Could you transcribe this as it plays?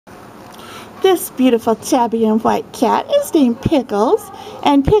This beautiful tabby and white cat is named Pickles,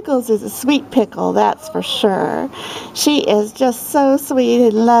 and Pickles is a sweet pickle, that's for sure. She is just so sweet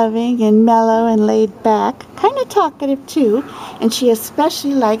and loving and mellow and laid back, kind of talkative too, and she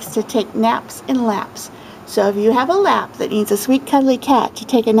especially likes to take naps in laps. So if you have a lap that needs a sweet cuddly cat to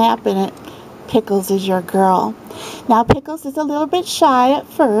take a nap in it, Pickles is your girl. Now Pickles is a little bit shy at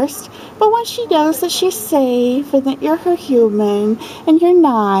first, but once she knows that she's safe and that you're her human and you're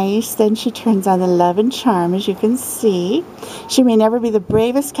nice, then she turns on the love and charm, as you can see. She may never be the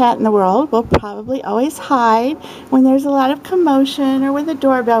bravest cat in the world, will probably always hide when there's a lot of commotion or when the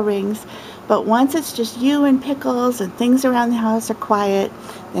doorbell rings. But once it's just you and Pickles and things around the house are quiet,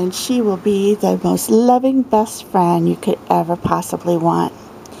 then she will be the most loving best friend you could ever possibly want.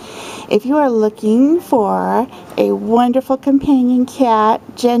 If you are looking for a wonderful companion cat,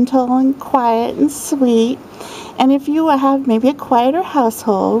 gentle and quiet and sweet, and if you have maybe a quieter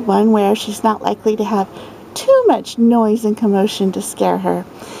household, one where she's not likely to have too much noise and commotion to scare her,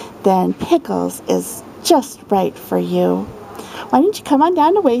 then Pickles is just right for you. Why don't you come on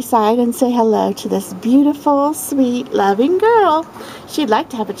down to Wayside and say hello to this beautiful, sweet, loving girl? She'd like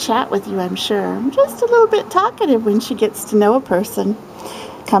to have a chat with you, I'm sure. Just a little bit talkative when she gets to know a person.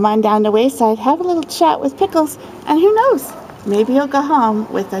 Come on down to Wayside, have a little chat with Pickles, and who knows, maybe you'll go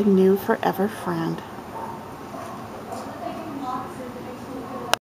home with a new forever friend.